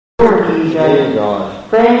की जय।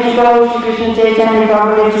 प्रेम श्री गौ श्री कृष्ण चैतन्य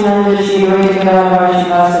प्रभु नित्यानंद श्री द्वैत गदाधर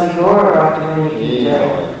श्रीवासदि गौर भक्तवृंद की जय।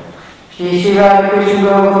 श्री श्री राधा कृष्ण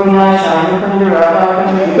गोविंद श्याम कुंज राधा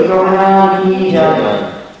कुंज गोविंद की जय।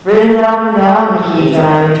 वृंदावन धाम की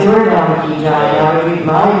जय, मथुरा धाम की जय,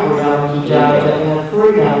 मायापुर धाम की जय,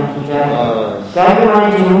 जगन्नाथपुरी धाम की जय, गायत्री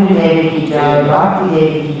चामुंडी देवी की जय, भक्ति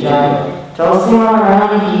देवी की जय, तुलसी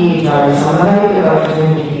महारानी की जय, समन्वय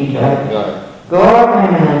भक्तवृंद की जय। Gaur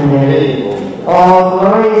Premanande, all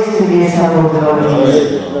glories to the assembled devotees,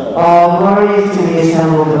 all glories to the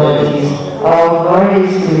assembled devotees, all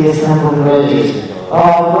glories to the assembled devotees,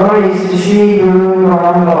 all glories to Shri Guru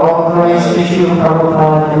Gauranga, all glories to Shri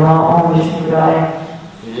Prabhupada, Nama Om Vishnu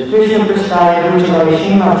Krishna Prasthaya Bhutale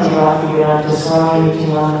Srimati Bhaktivedanta Swami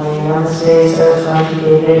Nityananda Namaste Saraswati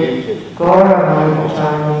Deve Gaura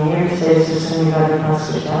Manipacharani Nirse Susami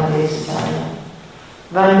Bhagavatasya Sataya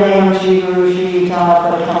Vandeyam Shri Guru Shri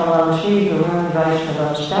Tapa Shri Guru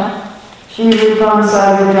Vaishnavascha Shri Rupam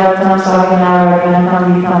Sarvadatam Sarvanarayanam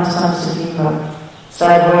Vikam Samsadeva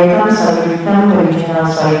Sadvaitam Sadvitam Vaijnana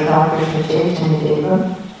Saita Krishna Chaitanya Deva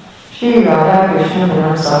Shri Radha Krishna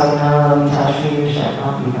Vinam Sarvanam Lalita Shri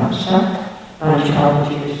Vishakam Vikamsha Vanchikam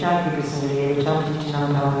Shri Vishakam Vikamsha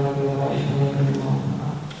Titanam Dhamma Vaishnava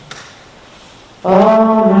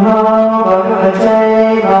Om Namo Bhagavate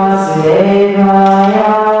Vasudevaya.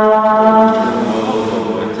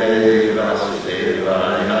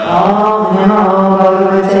 Om Namo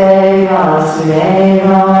Bhagavate Vasudevaya.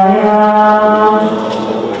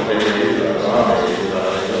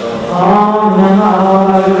 Om Namo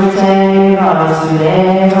Bhagavate Vasudevaya.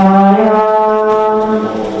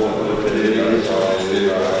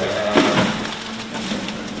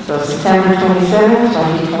 So September 27,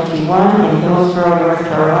 2021, in Hillsborough, North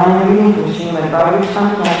Carolina, reading from Srimad Bhagavatam,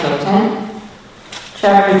 Canto 10,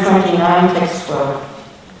 Chapter 29, Text 12.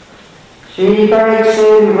 Shri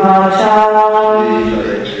Parikshit Vacha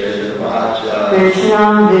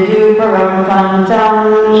Krishnam Vidu Param Kantam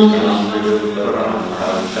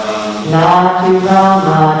Natu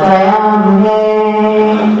Kamatayamune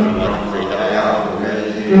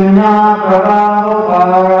Guna Prabhav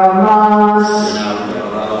Paramas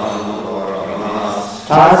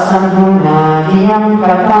Tasam Gunadiyam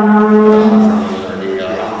Katam.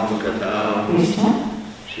 Krishna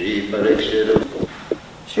Shri Parikshit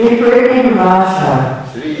Vasha.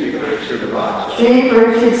 Shri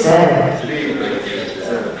Parikshit said,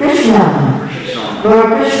 Krishna, Lord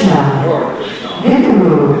Krishna, Vidu,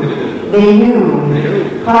 they knew,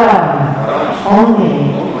 Param, only,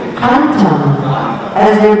 Kantam,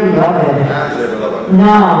 as their beloved,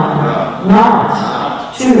 Nam, not,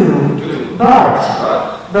 to, but,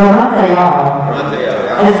 Brahmataya,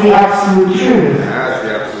 as the absolute truth,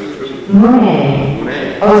 Mune,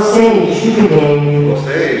 O sage Shukadev,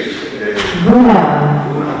 Guna,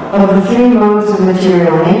 of the three modes of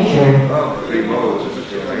material nature,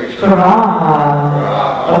 Pravaha,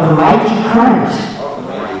 of the mighty current,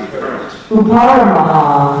 Uparamaha,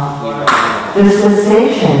 the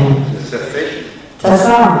cessation,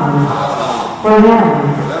 Tasam, for them,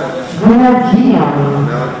 Gunadiyam,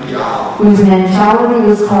 whose mentality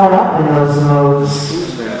was caught up in those modes,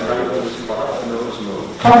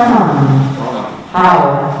 Katam, how?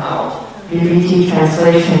 BBT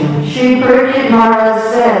translation. Shri Parikshit Maharaj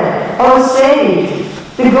said, O sage,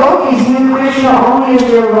 the gopis knew Krishna only as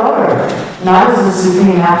their lover, not as the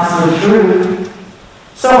supreme absolute truth.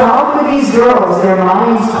 So how could these girls, their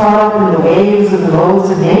minds caught up in the waves of the modes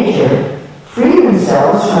of nature, free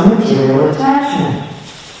themselves from material attachment?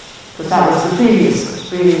 Because that was the previous verse.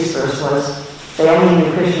 The previous verse was, they only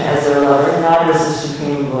knew Krishna as their lover, not as the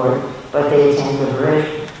supreme Lord, but they attained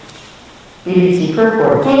liberation. BBT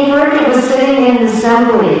purport. King Parikshit was sitting in an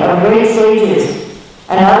assembly of great sages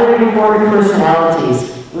and other important personalities,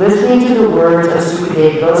 listening to the words of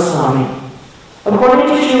Sukadeva Goswami. According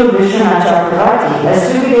to Srila Vishwanath Chakravarti, as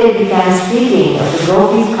Sukadeva began speaking of the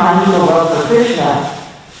gopis' conjugal love for Krishna,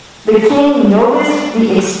 the king noticed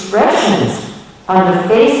the expressions on the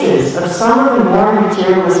faces of some of the more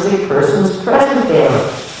materialistic persons present there,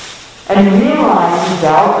 and realized the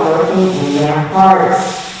doubt lurking in their hearts.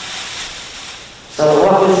 So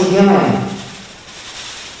what was he doing?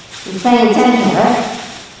 He was paying attention, right?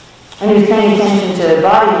 And he was paying attention to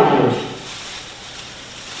body language.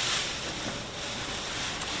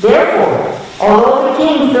 Therefore, although the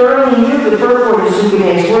king thoroughly knew the purport of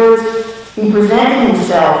Sukadeva's words, he presented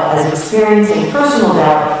himself as experiencing personal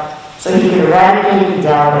doubt so he could eradicate the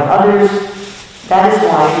doubt of others. That is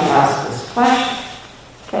why he asked this question.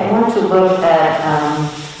 Okay, I want to look at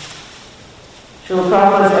Srila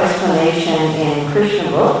Prabhupada's explanation in Krishna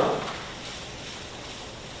book.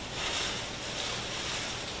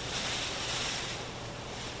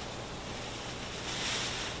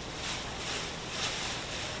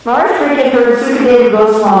 Maharaj Parikshit heard Sukadeva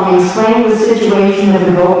Goswami explain the situation of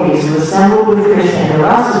the gopis who assembled with Krishna in the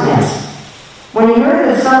rasa dance. When he heard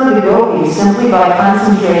that some of the gopis, simply by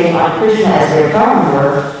concentrating on Krishna as their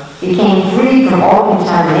karma, became free from all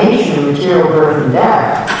contamination of material birth and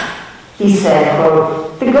death, he said,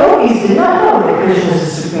 quote, "The gopis did not know that Krishna is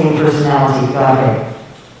the Supreme Personality of Godhead.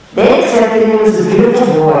 They accepted him as a beautiful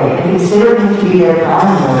boy and considered him to be their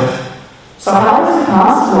karma. So how is it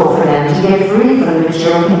possible for them to get free from the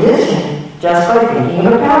material condition just by thinking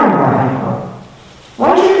of a karma?"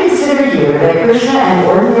 One should consider here that Krishna and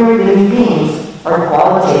ordinary living beings are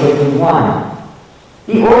qualitatively one.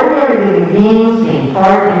 The ordinary living beings, being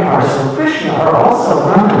part and parcel of Krishna, are also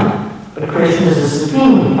Brahman, but Krishna is the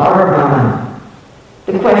supreme Brahman.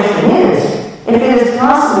 The question is, if it is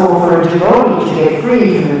possible for a devotee to get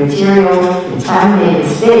free from the material, contaminated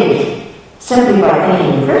stage simply by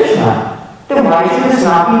thinking of Krishna, then why should this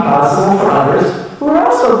not be possible for others who are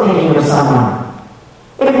also thinking of someone?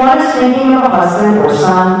 If one is thinking of a husband or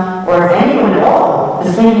son, or if anyone at all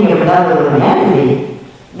is thinking of another living entity,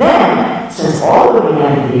 then, since all living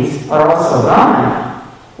entities are also Brahman,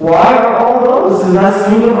 why are all those who thus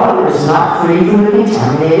think of others not free from the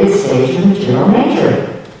contaminated stage of material nature?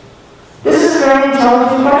 This is a very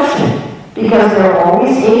intelligent question, because there are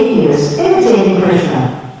always atheists imitating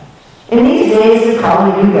Krishna. In these days of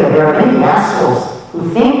Kali Yuga, there are many rascals who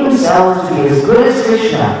think themselves to be as good as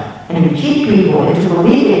Krishna and who cheat people into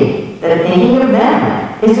believing that thinking of them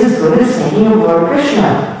is as good as thinking of Lord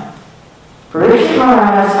Krishna. Parikshit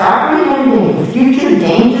Maharaj, apprehending the future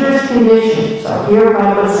dangerous condition. So here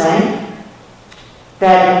Prabhupada is saying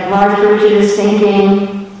that Maharaj Parikshit is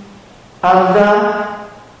thinking of the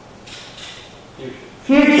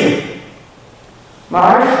future.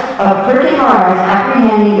 Parikshit Maharaj,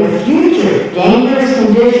 apprehending the future dangerous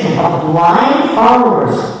condition of blind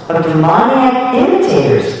followers of demoniac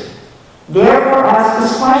imitators, therefore asks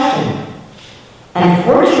this question. And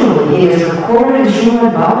fortunately, it is recorded in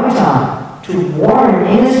Srimad Bhagavatam to warn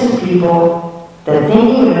innocent people that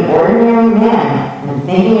thinking of an ordinary man and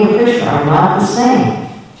thinking of Krishna are not the same.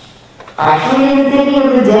 Actually, even thinking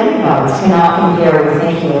of the demigods cannot compare with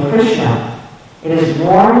thinking of Krishna. It is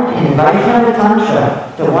warned in Vaishnava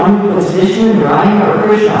Tantra that one who puts Vishnu, Narayana, or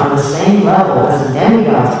Krishna on the same level as a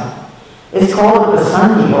demigod is called a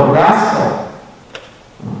pasandi or rascal.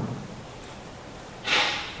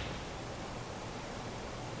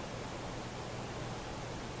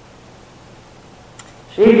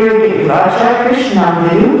 Shri Guru Vacha Krishna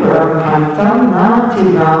Viruparam Kantam Namatu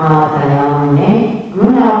Rama Dayamune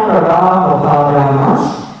Guna Prabha Bhavaramas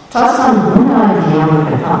Tasam Guna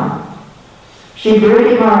Dhyamakatam. Shri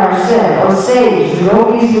Guru Maharaj said, O sage, the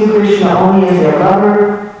gopis view Krishna only as their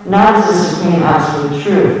lover, not as the supreme absolute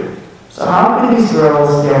truth. So how could these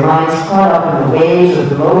girls, their minds caught up in the waves of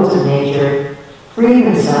the modes of nature, free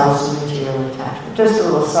themselves from material attachment? Just a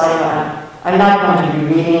little side. I'm not going to be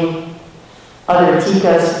reading other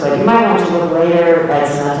tikas, but you might want to look later at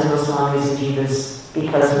Sanatana Goswami's and Jiva's,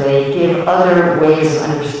 because they give other ways of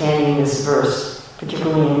understanding this verse,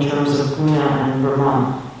 particularly in terms of guna and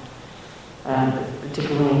brahman,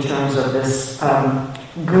 particularly in terms of this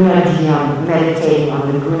guna dhyam, meditating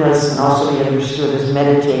on the gunas, and also be understood as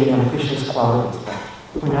meditating on Krishna's qualities. But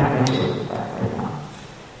we're not going to look at that right now.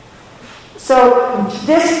 So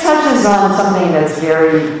this touches on something that's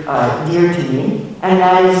very dear to me, and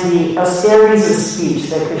that is the austerities of speech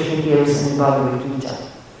that Krishna gives in Bhagavad Gita.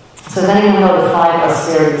 So does anyone know the 5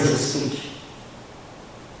 austerities of speech?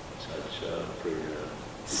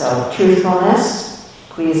 So truthfulness,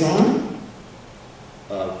 pleasing,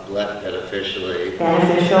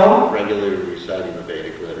 beneficial, regularly reciting the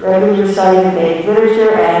Vedic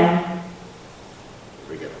literature, and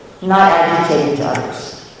not agitating to others.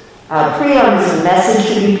 Priyam is the message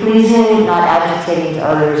should be pleasing, not agitating to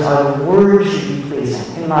others, or the words should be pleasing.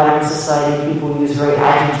 In modern society, people use very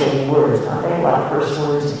agitating words, don't they? A lot of curse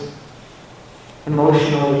words,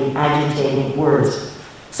 emotionally agitating words.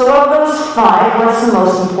 So of those 5, what's the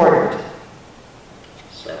most important?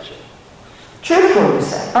 Satya. Truthful, you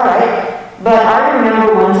say. All right. But I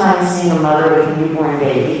remember one time seeing a mother with a newborn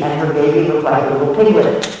baby, and her baby looked like a little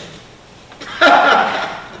piglet.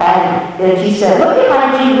 And then she said, look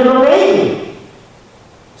behind you, little baby.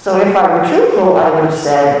 So if I were truthful, I would have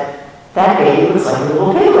said, that baby looks like a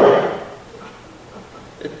little piglet.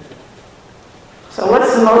 So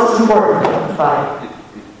what's the most important of the 5?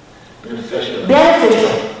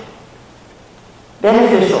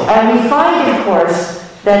 Beneficial. And we find, of course,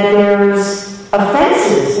 that there's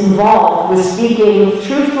offenses involved with speaking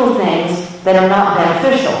truthful things that are not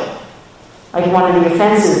beneficial. Like one of the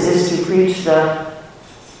offenses is to preach the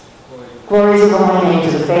Glories of the holy name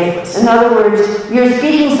to the faithless. In other words, you're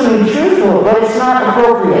speaking something truthful, but it's not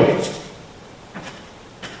appropriate.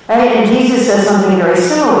 Right? And Jesus says something very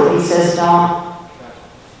similar. He says,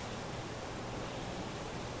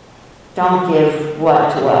 don't give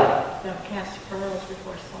what to what? Don't cast pearls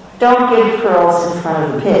before swine. Don't give pearls in front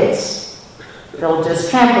of the pigs. They'll just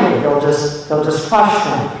trample it. They'll just crush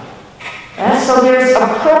them. And so there's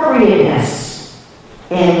appropriateness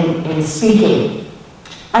in speaking.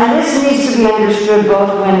 And this needs to be understood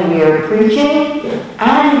both when we are preaching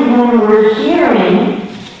and when we're hearing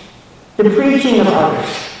the preaching of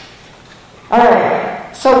others. All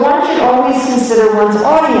right, so one should always consider one's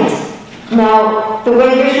audience. Now, the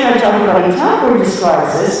way Vishnu Chakravarti Thakur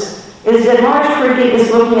describes this is that Maharaj Parikshit is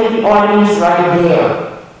looking at the audience right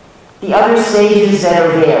there, the other sages that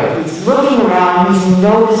are there. He's looking around, he's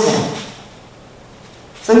noticing.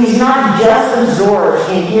 So he's not just absorbed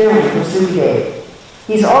in hearing from Sukadeva.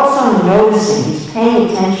 He's also noticing, he's paying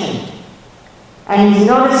attention. And he's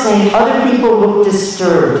noticing other people look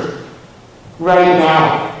disturbed right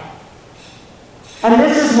now. And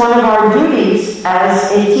this is one of our duties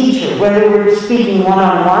as a teacher, whether we're speaking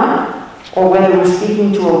one-on-one or whether we're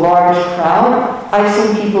speaking to a large crowd. I've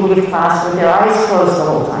seen people give class with their eyes closed the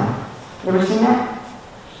whole time. You ever seen that?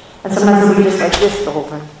 And sometimes they'll be just like this the whole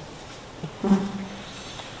time.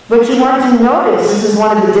 But you want to notice, this is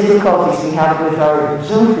one of the difficulties we have with our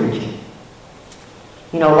Zoom preaching.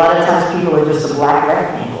 You know, a lot of times people are just a black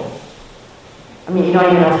rectangle. I mean, you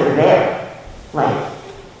don't even know if they're there. Like,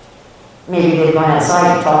 maybe they've gone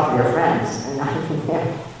outside to talk to their friends and not even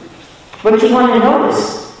there. But you want to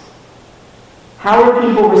notice, how are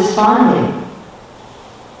people responding?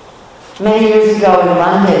 Many years ago in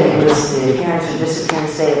London, it was the appearance or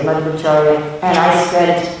disappearance day of Madhvacharya, and I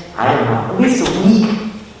spent, I don't know, at least a week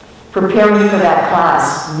preparing for that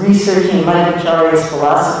class, researching Madhvacharya's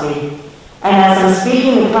philosophy. And as I'm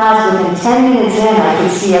speaking the class, within 10 minutes in, I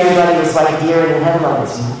could see everybody was like deer in the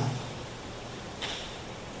headlights. You know?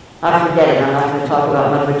 I forget it, I'm not going to talk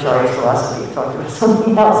about Madhvacharya's philosophy, I'll talk about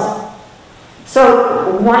something else.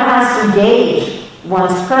 So one has to gauge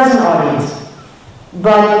one's present audience.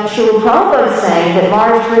 But Srila Prabhupada is saying that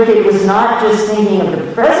Maharaj Parikshit was not just thinking of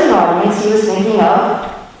the present audience, he was thinking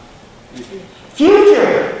of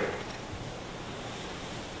future.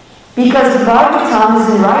 Because the Bhagavatam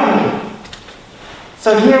is in writing.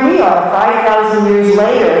 So here we are, 5,000 years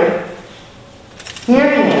later,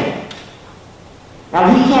 hearing it. Now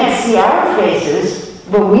he can't see our faces,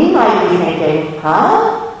 but we might be thinking,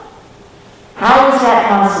 huh? How is that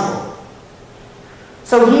possible?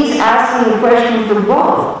 So he's asking the question for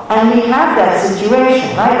both. And we have that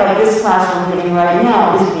situation, right? Like this class we're giving right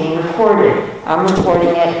now is being recorded. I'm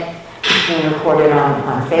recording it. It's being recorded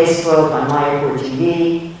on Facebook, on Mayapur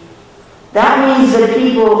TV. That means that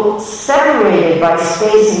people separated by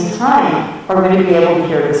space and time are going to be able to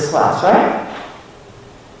hear this class, right?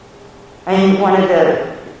 And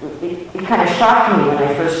it kind of shocked me when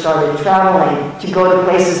I first started traveling to go to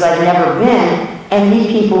places I'd never been and meet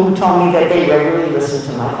people who told me that they regularly listen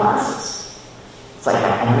to my classes. It's like,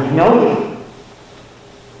 I don't even know you.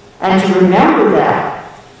 And to remember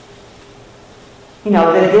that, you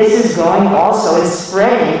know, that this is going also, it's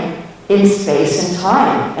spreading in space and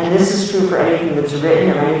time. And this is true for anything that's written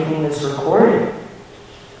or anything that's recorded.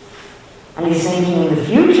 And he's thinking in the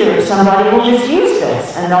future, somebody will misuse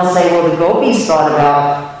this. And they'll say, well, the gopis thought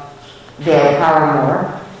about their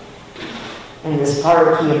paramour in this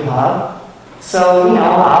Paraki Abhav. So, you know,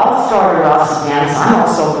 I'll start a rasa dance. I'm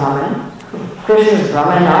also Brahmin. Krishna's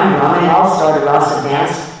Brahmin, I'm Brahmin. I'll start a rasa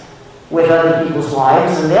dance with other people's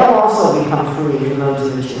wives, and they'll also become free from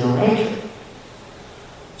those material nature.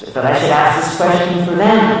 But I should ask this question for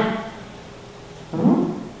them.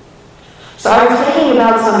 So I was thinking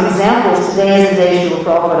about some examples. Today is the day Srila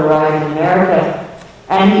Prabhupada arrived in America,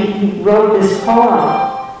 and he wrote this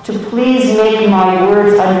poem to please make my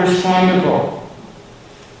words understandable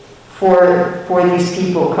for these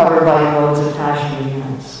people covered by modes of passion and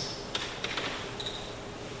ignorance.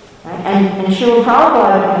 Right? And Srila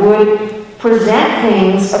Prabhupada would present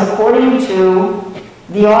things according to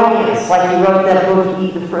the audience. Like he wrote that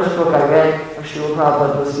book, the first book I read of Srila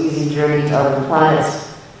Prabhupada was Easy Journey to Other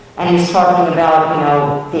Planets. And he's talking about, you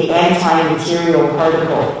know, the anti-material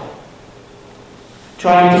particle.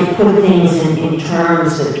 Trying to put things in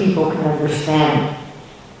terms that people can understand.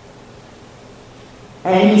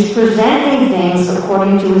 And he's presenting things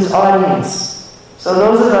according to his audience. So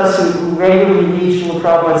those of us who regularly read Srila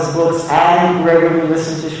Prabhupada's books and regularly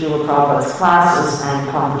listen to Srila Prabhupada's classes and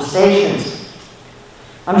conversations,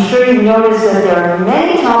 I'm sure you've noticed that there are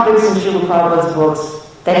many topics in Srila Prabhupada's books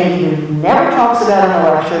that he either never talks about in a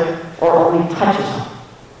lecture or only touches on.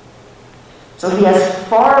 So he has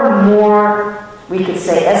far more, we could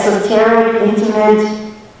say, esoteric,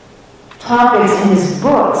 intimate topics in his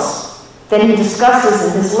books than he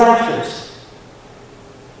discusses in his lectures.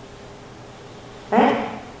 Right?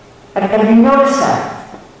 Have you noticed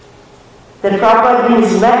that? That Prabhupada in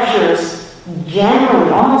his lectures,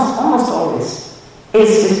 generally, almost always,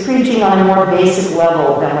 is preaching on a more basic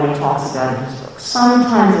level than what he talks about in his books.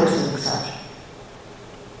 Sometimes there's an exception.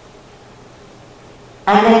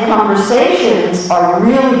 And then conversations are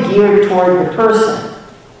really geared toward the person.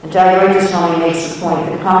 And Jayarita Swami makes the point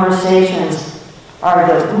that conversations are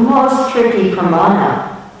the most tricky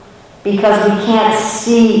pramana because we can't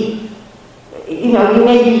see, you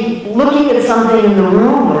may be looking at something in the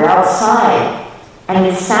room or outside, and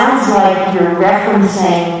it sounds like you're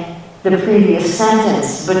referencing the previous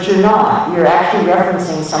sentence, but you're not. You're actually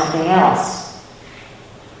referencing something else.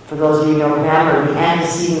 For those of you who know grammar, the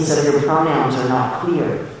antecedents of your pronouns are not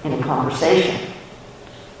clear in a conversation.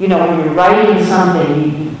 When you're writing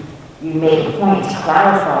something, you make a point to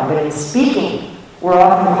clarify, but in speaking, we're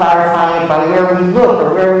often clarifying it by where we look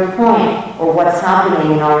or where we point or what's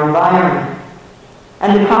happening in our environment.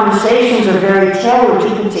 And the conversations are very tailored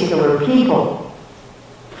to particular people.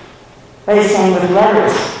 The same with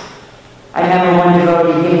letters. I remember one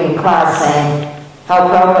devotee giving a class saying how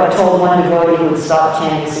Prabhupada told one devotee who would stop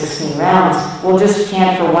chanting 16 rounds, well, just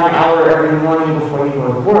chant for 1 hour every morning before you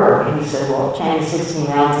go to work. And he said, well, chanting 16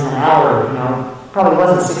 rounds in an hour, probably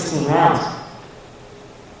wasn't 16 rounds.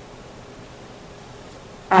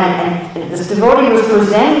 And this devotee was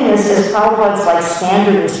presenting this as Prabhupada's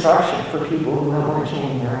standard instruction for people who weren't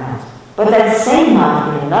chanting their rounds. But that same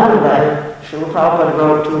month, in another letter, Srila Prabhupada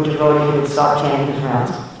wrote to a devotee who would stop chanting his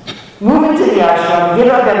rounds, move into the ashram, give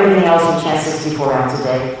up everything else and chant 64 rounds a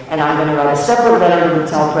day, and I'm going to write a separate letter to the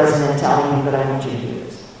Hotel President telling him that I want you to do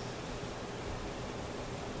this.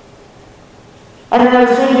 And then I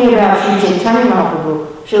was thinking about Sri Chaitanya Mahaprabhu.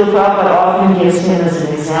 Srila Prabhupada often gives him as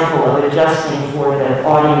an example of adjusting for the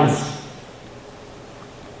audience.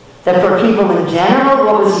 That for people in general,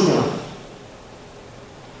 what was he doing?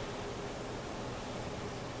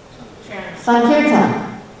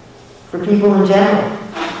 Sankirtan. For people in general.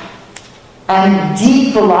 And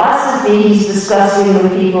deep philosophy, he's discussing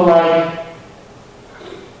with people like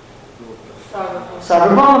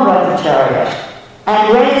Sarvabhauma Bhattacharya.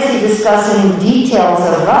 And when is he discussing details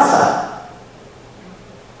of rasa?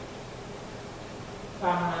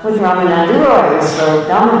 With Ramananda Roy or Sri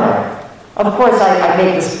Damodar. Of course, I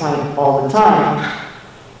make this point all the time.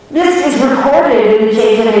 This is recorded in the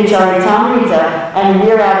Chaitanya Charitamrita, and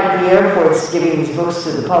we're out at the airports giving these books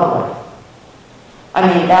to the public.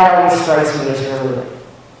 That always strikes me as really,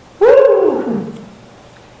 woo!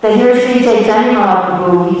 That here's Sri Chaitanya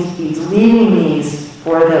Mahaprabhu, he's leading these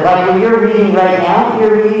for the, like what you're reading right now,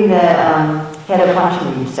 you're reading the Hera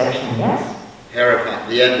Panchami section, yes?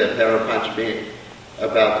 The end of Hera Panchami,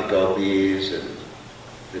 about the gopis and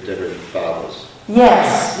the different fathers.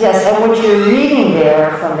 Yes, and what you're reading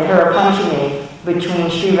there from the Hera Panchami between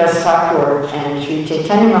Srivas Thakur and Sri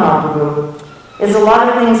Chaitanya Mahaprabhu is a lot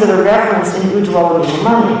of things that are referenced in Ujjvala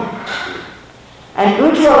Nilmani. And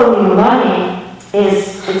Ujjvala Nilmani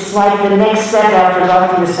it's like the next step after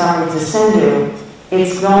Bhakti Rasamrita Sindhu.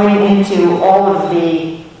 It's going into all of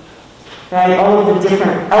the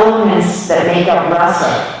different elements that make up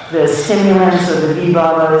rasa, the stimulants or the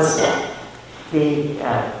vibhavas, the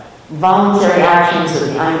voluntary actions of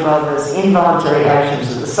the anubhavas, involuntary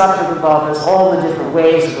actions of the sattva bhavas, all the different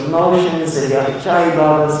ways of emotions of the adhicari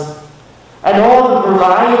bhavas, and all the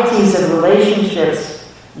varieties of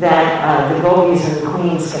relationships that the gopis and the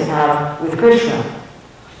queens can have with Krishna.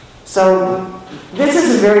 So this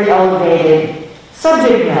is a very elevated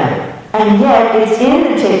subject matter, and yet it's in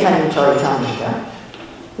the Chaitanya Charitamrita,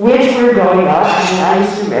 which we're going out. I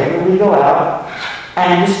used to regularly go out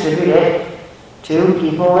and distribute it to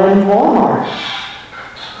people in Walmart.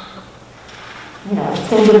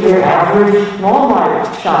 Think of your average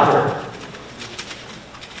Walmart shopper.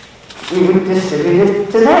 We would distribute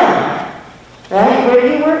it to them. Right? Where do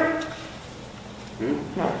you work?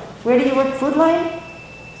 No. Where do you work? Food Lion?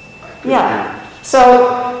 Yeah.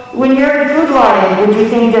 So, when you're in Food Lion, would you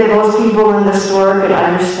think that most people in the store could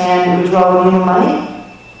understand Ujjvala Nilmani?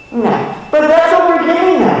 No. But that's what we're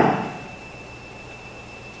giving them.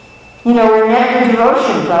 We're Nectar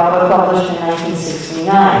Devotion, Prabhupada published in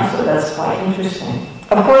 1969, so that's quite interesting.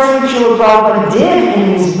 Of course, what Srila Prabhupada did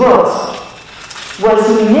in his books was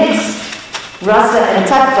he mixed rasa and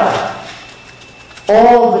tattva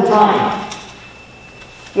all the time.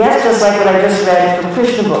 Yes, just like what I just read from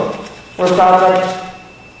Krishna book, where Prabhupada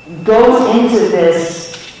goes into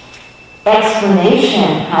this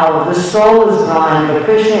explanation how the soul is Brahman, but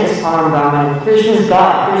Krishna is Param Brahman, Krishna is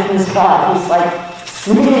God, Krishna is God. He's like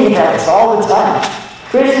repeating that all the time.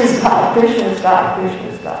 Krishna is God, Krishna is God, Krishna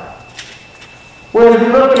is God. Whereas we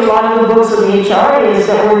look at a lot of the books of the Acharyas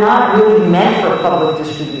that were not really meant for public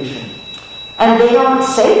distribution. And they don't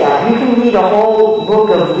say that. You can read a whole book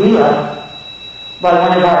of Leela by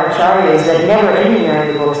one of our Acharyas that never anywhere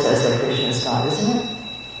in the book says that Krishna is God, isn't it?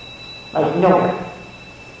 Like nowhere.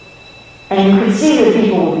 And you can see that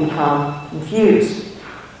people will become confused.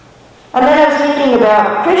 And then I was thinking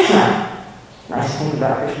about Krishna. Nice to think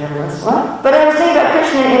about Krishna every once in a while. But I was thinking about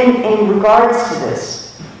Krishna in regards to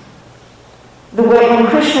this. The way when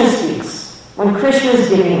Krishna speaks, when Krishna is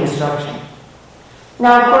giving instruction.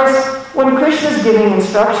 Now, of course, when Krishna is giving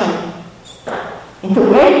instruction, in the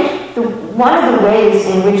way, one of the ways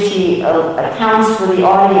in which he accounts for the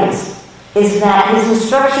audience is that his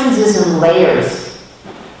instructions is in layers.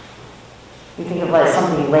 You think of like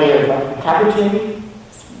something layered, like a cabbage maybe?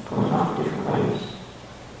 Pulling off different layers.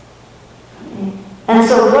 Okay. And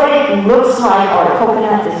so what it looks like, or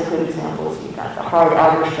coconut is a good example. So you've got the hard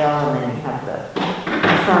outer shell, and then you have the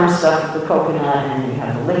firm stuff of the coconut, and then you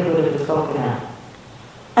have the liquid of the coconut.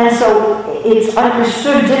 And so it's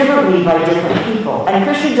understood differently by different people. And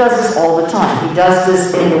Krishna does this all the time. He does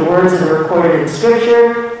this in the words that are recorded in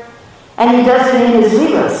Scripture, and he does it in his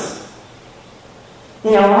leelas.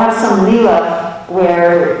 You know, we'll have some leela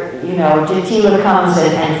where, you know, Jatila comes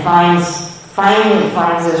and finally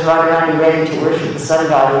finds this Radharani ready to worship the sun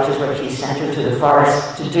god, which is what she sent her to the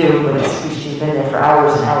forest to do, but she's been there for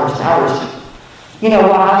hours and hours and hours. You know,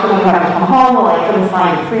 well, how come we have to come home? Well, I couldn't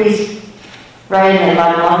find a priest. Right, and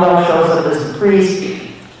Madhavanga shows up as the priest,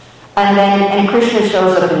 and Krishna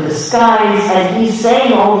shows up in disguise, and he's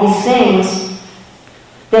saying all these things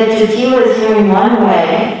that Jatila is hearing one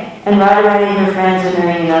way, and Radharani and her friends are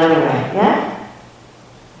hearing another way. Yeah.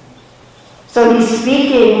 So he's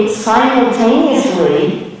speaking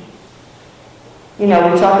simultaneously. You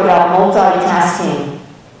know, we talk about multitasking,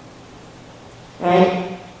 right?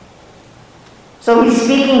 So he's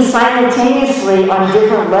speaking simultaneously on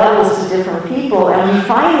different levels to different people, and we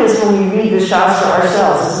find this when we read the Shastra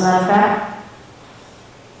ourselves. Isn't that a fact?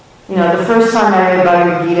 You know, the first time I read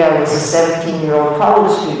Bhagavad Gita, I was a 17-year-old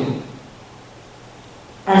college student.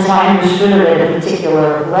 And so I understood it at a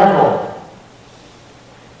particular level.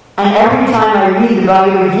 And every time I read the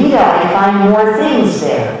Bhagavad Gita, I find more things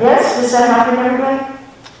there. Yes? Does that happen, everybody?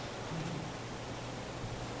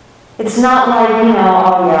 It's not like, you know,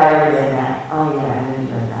 oh yeah, I already read that. Oh yeah, I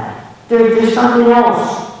already read that. There's something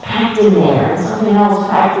else packed in there, and something else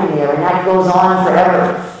packed in there, and that goes on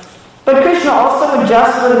forever. But Krishna also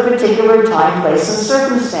adjusts for the particular time, place, and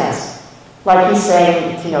circumstance. Like he's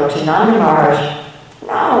saying, you know, to Nanda Maharaj,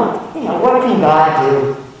 no, you know, what can God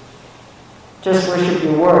do? Just worship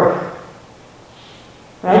your work.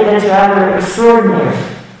 Right? That's rather extraordinary.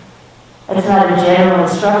 It's not a general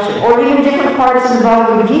instruction. Or even different parts of the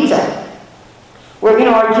Bhagavad Gita, where, you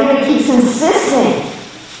know, Arjuna keeps insisting,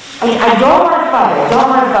 I don't want to fight, I don't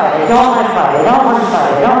want to fight, I don't want to fight, I don't want to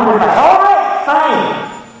fight, I don't want to fight. All right,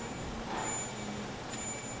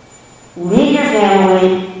 fine. Leave your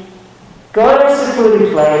family, go to a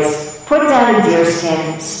secluded place, put down a deer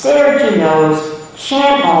skin, stare at your nose,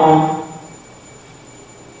 chant Om.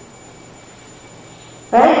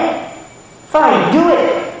 Right? Fine, do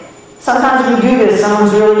it. Sometimes we do this,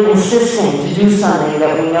 someone's really insisting to do something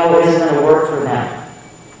that we know isn't going to work for them.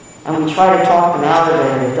 And we try to talk them out of it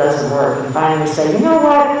and it doesn't work. And finally we say, you know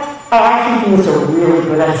what? I actually think it's a really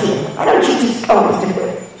good idea. Why don't you just go and do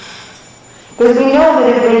it? Because we know that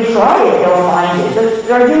if they try it, they'll find it.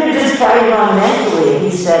 But Arjuna just tried it on mentally.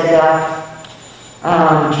 He said,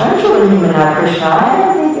 Chandralamana Krishna, I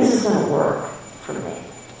don't think this is going to work for me.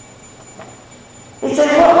 He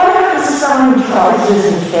said, well, what happens to someone who tries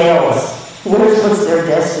this and fails? What's their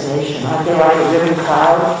destination? Aren't they like a ribbon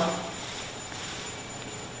cloud?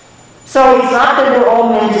 So it's not that we're all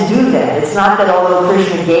meant to do that. It's not that although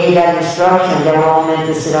Krishna gave that instruction, that we're all meant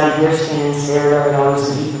to sit on deerskin and stare at our nose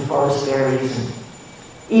and eat the forest berries, and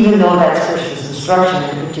even though that's Krishna's instruction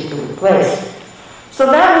in a particular place. So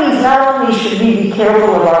that means not only should we be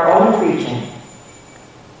careful of our own preaching,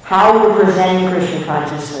 how we're presenting Krishna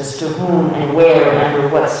consciousness to whom and where and under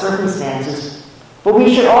what circumstances, but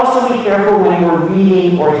we should also be careful when we're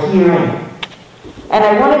reading or hearing. And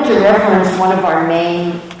I wanted to reference one of our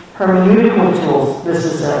main hermeneutical tools. This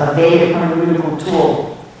is a Vedic hermeneutical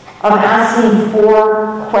tool of asking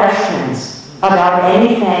 4 questions about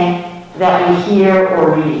anything that we hear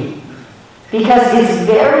or read. Because it's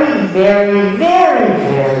very, very, very,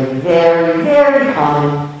 very, very, very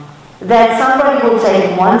common that somebody will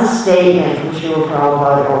take one statement from Srila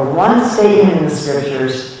Prabhupada or one statement in the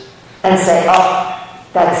scriptures and say, oh,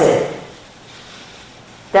 that's it.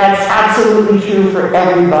 That's absolutely true for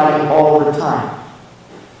everybody all the time.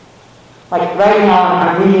 Like right now,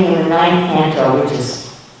 I'm reading in the 9th canto, which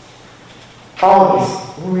is all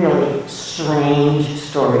these really strange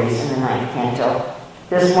stories in the 9th canto.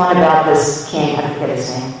 There's one about this king, I forget his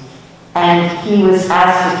name, and he was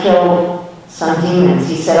asked to kill some demons.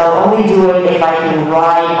 He said, I'll only do it if I can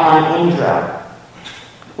ride on Indra,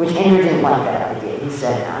 which Indra didn't like that idea. He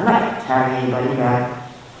said, I'm not going to carry anybody back.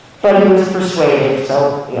 But he was persuaded,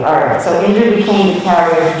 so, all right. So Indra became the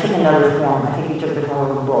carrier and took another form. I think he took the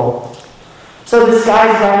form of a bull. So this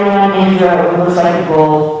guy's riding on Indra, who looks like a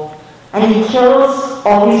bull, and he kills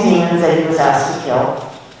all these demons that he was asked to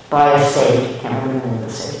kill by a sage. I can't remember the name of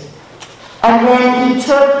the sage. And then he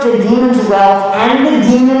took the demon's wealth and the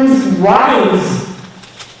demon's wives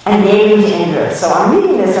and gave them to Indra. So I'm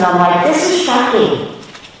reading this and I'm like, this is shocking.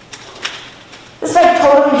 This is like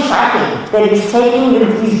totally shocking that he's taking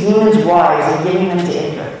these demons' wives and giving them to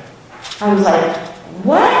Indra. I was like,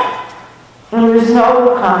 what? And there's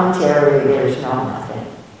no commentary, there's no nothing.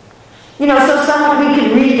 You know, so we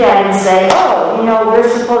could read that and say, oh, you know,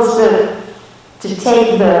 we're supposed to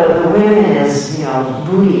take the women as, you know,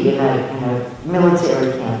 booty in a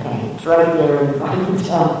military campaign. It's right there in the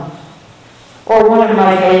Bible. Or one of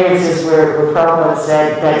my favorites is where Prabhupada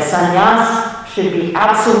said that sannyas should be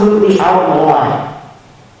absolutely outlawed.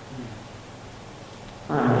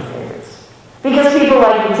 One of my favorites. Because people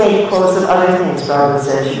like to take quotes of other things Prabhupada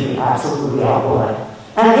said should be absolutely outlawed.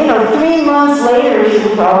 And, you know, 3 months later,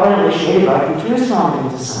 Prabhupada initiated Bhakti Swami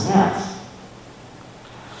into sannyas.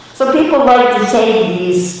 So people like to take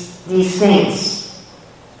these things.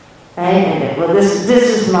 Right? And, well, this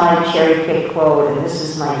is my cherry-picked quote, and this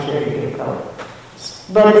is my cherry-picked quote.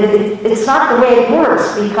 But it's not the way it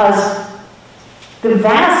works, because the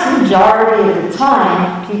vast majority of the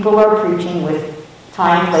time, people are preaching with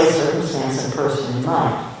time, place, circumstance, and person in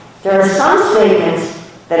mind. There are some statements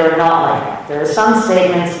that are not like that. There are some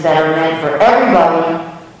statements that are meant for everybody,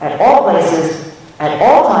 at all places, at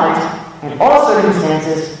all times, in all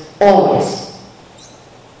circumstances, always.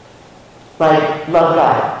 Like, love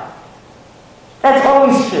God. That's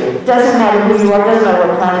always true. It doesn't matter who you are, doesn't matter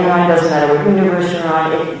what planet you're on, doesn't matter what universe you're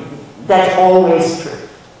on, that's always true.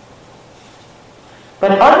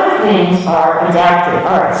 But other things are adapted.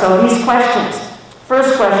 Alright, so these questions.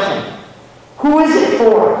 First question, who is it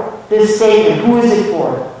for? This statement, who is it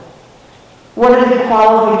for? What are the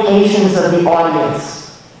qualifications of the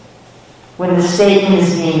audience when the statement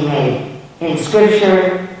is being made? In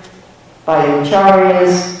scripture, by the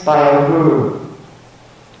acharyas, by our guru.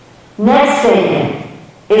 Next statement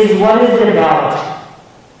is, what is it about?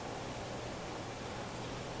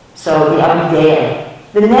 So the abhideya.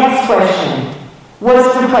 The next question,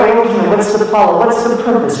 what's the prayojan? What's the phala? What's the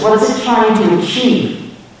purpose? What is it trying to achieve?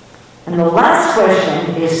 And the last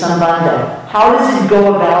question is sambandha. How does it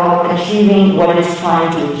go about achieving what it's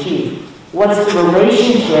trying to achieve? What's the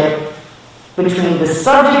relationship between the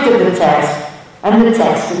subject of the text and the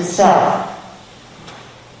text itself?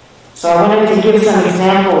 So I wanted to give some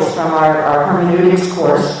examples from our hermeneutics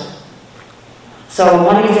course. So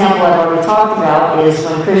one example I've already talked about is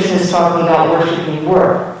when Krishna is talking about worshiping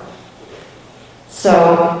work.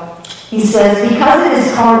 So he says, because it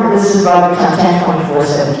is karma, this is Bhagavatam 10:24,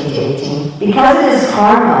 17 to 18, because it is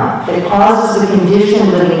karma that causes the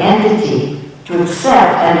conditioned living entity to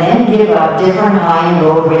accept and then give up different high and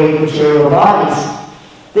low grade material bodies,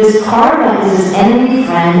 this karma is his enemy,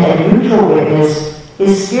 friend, and neutral witness,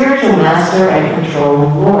 his spiritual master and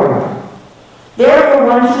controlling Lord. Therefore,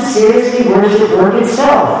 one should seriously worship work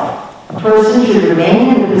itself. A person should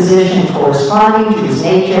remain in the position corresponding to his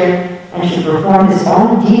nature and should perform his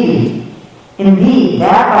own duty. Indeed,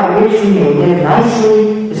 that by which we may live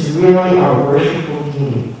nicely is really our worshipful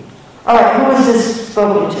duty. Alright, who is this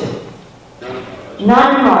spoken to?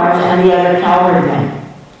 Nand Maharaj and the other cowherd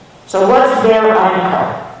men. So what's their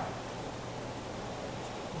ankar?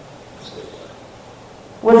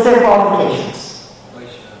 What's their qualifications?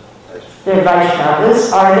 They're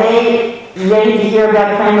Vaishnavas. Are they ready to hear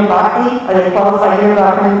about Prema Bhakti? Are they qualified to hear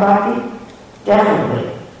about Prema Bhakti?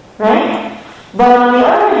 Definitely. Right? But on the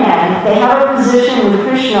other hand, they have a position with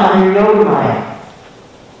Krishna under Yogamaya,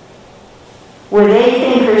 where they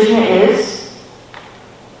think Krishna is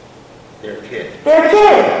their kid. Their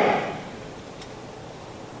kid.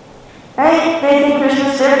 Right? They think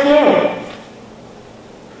Krishna's their kid.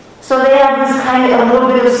 So they have this kind of a little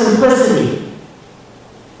bit of simplicity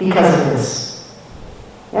because of this.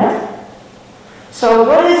 Yeah? So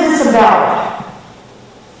what is this about?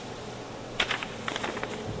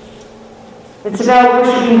 It's about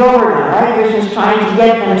worshiping Govardhan, right? Krishna's trying to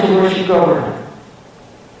get them to worship Govardhan.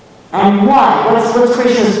 And why? What's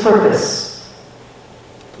Krishna's purpose?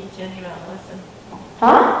 Teach Indra a lesson.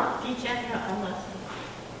 Huh? Teach Indra a lesson.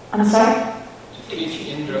 I'm sorry? To teach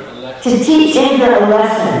Indra a lesson. To teach Indra a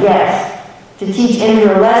lesson, yes. To teach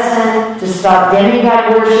Indra a lesson, to stop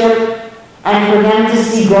demigod worship, and for them to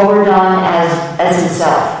see Govardhan as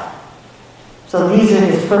himself. So these are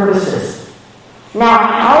his purposes. Now,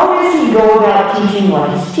 how does he go about teaching what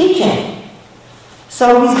he's teaching?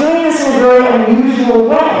 So he's doing this in a very unusual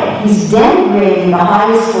way. He's denigrating the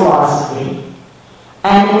highest philosophy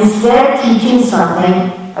and instead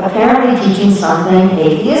apparently teaching something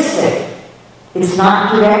atheistic. It's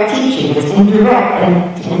not direct teaching, it's indirect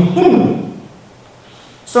and hidden.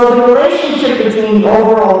 So the relationship between the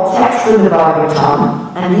overall text of the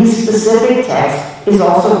Bhagavatam and these specific texts is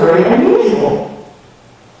also very unusual.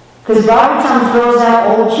 Because Bhagavatam throws out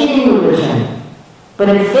all cheating religion. But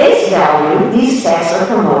at face value, these texts are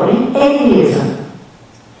promoting atheism.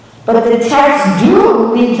 But the texts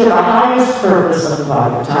do lead to the highest purpose of the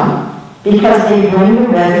Bhagavatam because they bring the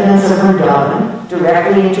residents of Vrindavan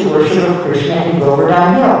directly into worship of Krishna in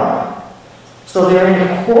Govardhan Hill. So they're in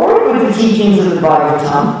accord with the teachings of the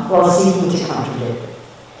Bhagavatam while seeking to contradict it.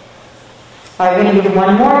 I'm going to give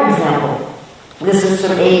one more example. This is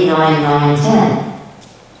from 8, 9, 9, 10.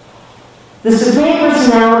 The Supreme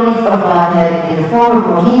Personality of Godhead in the form of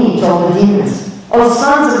Mohini told the demons, "O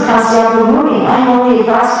sons of Kasyapa Muni, I'm only a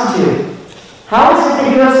prostitute. How is it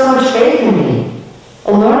that you have so much faith in me?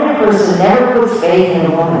 A learned person never puts faith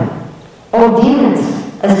in a woman. O demons,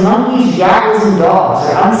 as monkeys, jackals, and dogs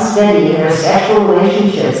are unsteady in their sexual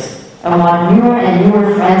relationships and want newer and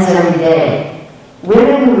newer friends every day.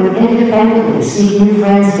 Women who live independently seek new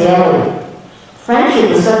friends daily. Friendship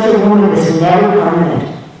with such a woman is never permanent.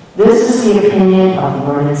 This is the opinion of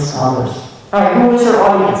learned scholars." All right, who is her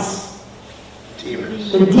audience?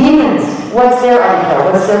 Demons. The demons. What's their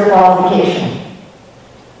idea? What's their qualification?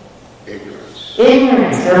 Ignorance.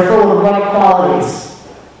 Ignorance. They're full of what qualities?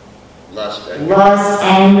 Lust. Lust,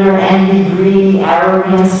 anger, envy, greed,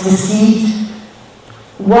 arrogance, deceit.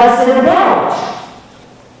 What's it about?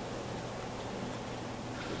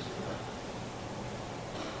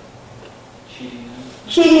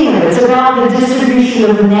 Cheating them. It's about the distribution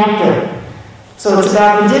of the nectar. So it's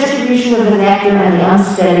about the distribution of the nectar and the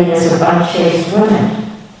unsteadiness of unchaste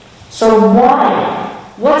women. So why?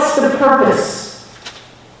 What's the purpose?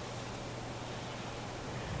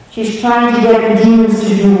 She's trying to get the demons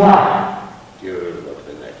to do what? Give of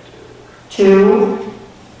the nectar. To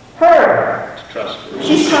her. To trust her.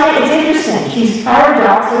 She's trying, it's interesting, she's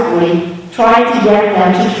paradoxically trying to get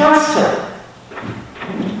them to trust her.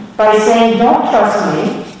 By saying, don't trust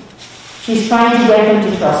me, she's trying to get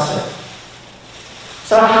them to trust her.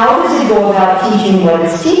 So how does it go about teaching what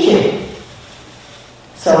it's teaching?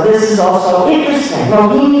 So this is also interesting.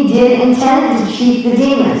 Mohini did intend to cheat the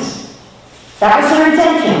demons. That was her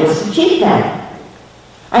intention, was to cheat them.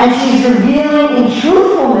 And she's revealing in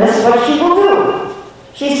truthfulness what she will do.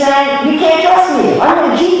 She's saying, you can't trust me, I'm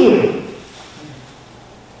going to cheat you.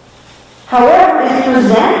 However, it's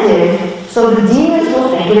presented so the demons will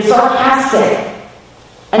think it's sarcastic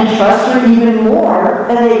and trust her even more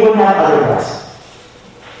than they would have otherwise.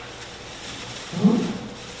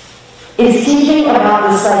 It's teaching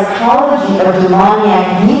about the psychology of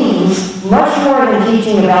demoniac beings much more than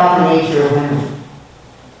teaching about the nature of women.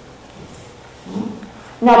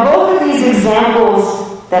 Now, both of these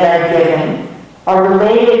examples that I've given are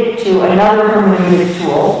related to another hermeneutic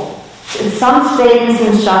tool. Some statements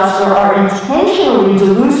in Shastra are intentionally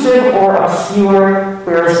delusive or obscure,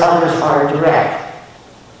 whereas others are direct.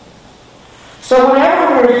 So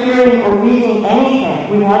whenever we're hearing or reading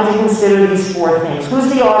anything, we want to consider these four things.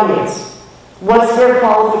 Who's the audience? What's their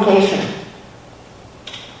qualification?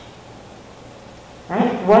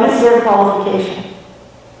 Right? What is their qualification?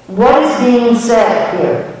 What is being said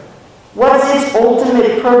here? What's its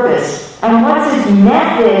ultimate purpose? And what's its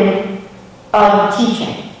method of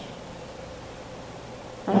teaching?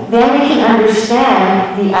 Right? Then we can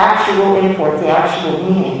understand the actual import, the actual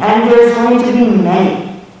meaning. And there's going to be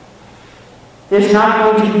many. There's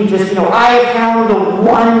not going to be just, I have found the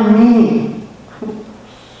one meaning.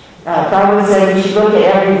 Prabhupada said we should look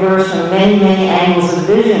at every verse from many, many angles of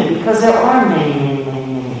vision because there are many, many, many,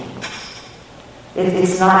 many angles.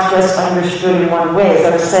 It's not just understood in one way. As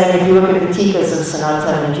I was saying, if you look at the Tikas of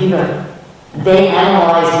Sanatana and Jiva, they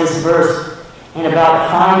analyze this verse in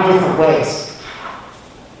about 5 different ways.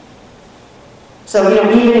 So,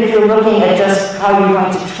 even if you're looking at just how you're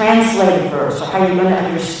going to translate a verse or how you're going to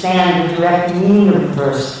understand the direct meaning of the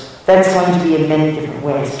verse, that's going to be in many different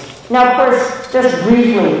ways. Now, of course, just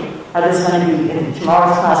briefly, this is going to be in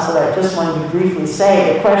tomorrow's class, but I just wanted to briefly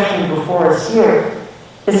say the question before us here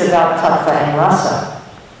is about tattva and rasa.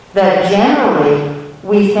 That generally,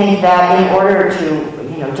 we think that in order to,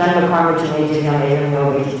 janma karma janeti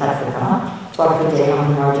tattva kama,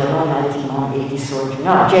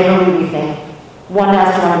 generally we think one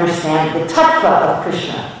has to understand the tattva of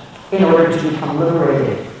Krishna in order to become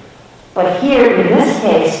liberated. But here, in this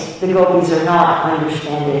case, the gopis are not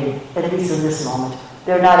understanding, at least in this moment,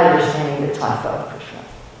 they're not understanding the tattva of Krishna.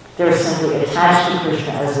 They're simply attached to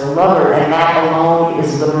Krishna as their lover, and that alone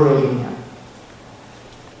is liberating them.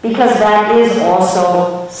 Because that is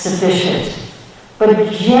also sufficient.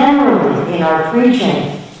 But generally, in our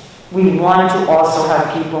preaching, we want to also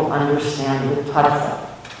have people understand the tattva.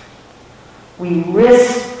 We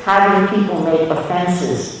risk having people make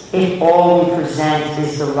offenses if all we present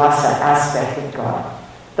is the rasa aspect of God.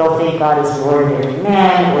 They'll think God is an ordinary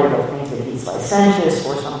man, or they'll think that he's licentious,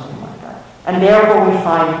 or something like that. And therefore we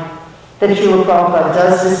find that Srila Prabhupada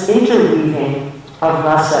does this interweaving of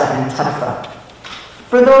rasa and tattva.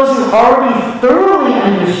 For those who already thoroughly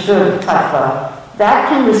understood tattva, that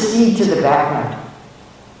can recede to the background.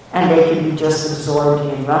 And they can be just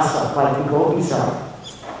absorbed in rasa, like the gopis are.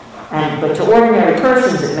 But to ordinary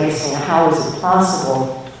persons, it may seem, how is it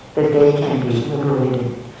possible that they can be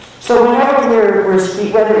liberated? So whenever we're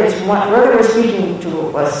speaking, whether we're speaking to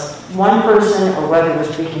one person or whether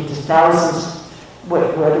we're speaking to thousands,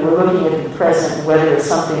 whether we're looking at the present, whether it's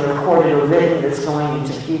something recorded or written that's going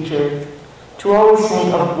into the future, to always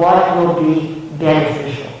think of what will be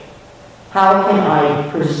beneficial. How can I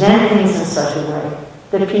present things in such a way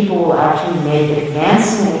that people will actually make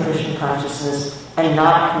advancement in Krishna consciousness and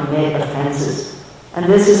not commit offenses? And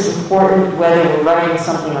this is important whether we're writing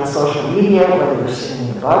something on social media, whether we're sitting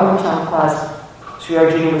in the Bhagavatam class. Sri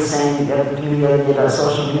Arjuna was saying the other day about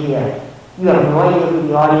social media, you have no idea who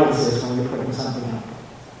the audience is when you're putting something out there.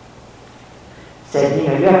 Said,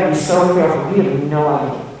 you have to be so careful, you have no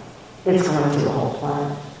idea. It's going to the whole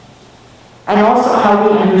planet. And also how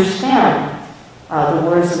we understand the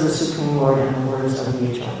words of the Supreme Lord and the words of the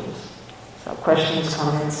acharyas. So questions,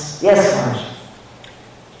 comments? Yes, Maharaj.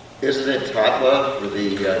 Isn't it tattva for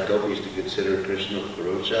the gopis to consider Krishna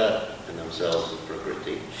Purucha and themselves as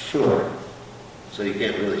Prakriti? Sure. So you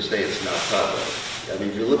can't really say it's not tattva. I mean,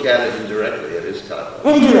 if you look at it indirectly, it is tattva.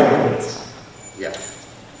 Indirectly, it's Yeah.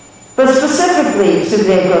 But specifically,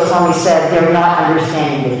 Sukadeva Goswami said they're not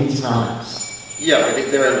understanding that he's Brahman. Yeah, I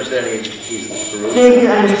think they're understanding he's the Purusha. They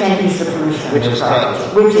can understand he's the Purusha. Which is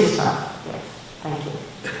tough. Which is tough, yes. Thank you.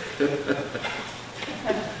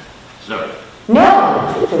 Sorry. No,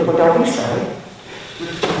 don't be sorry.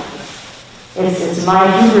 It's my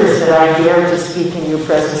hubris that I dare to speak in your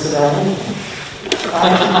presence about anything.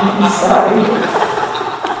 I'm sorry.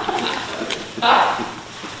 I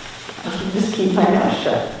should just keep my mouth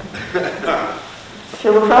shut.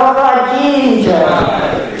 Srila Prabhupada ki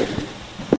jai.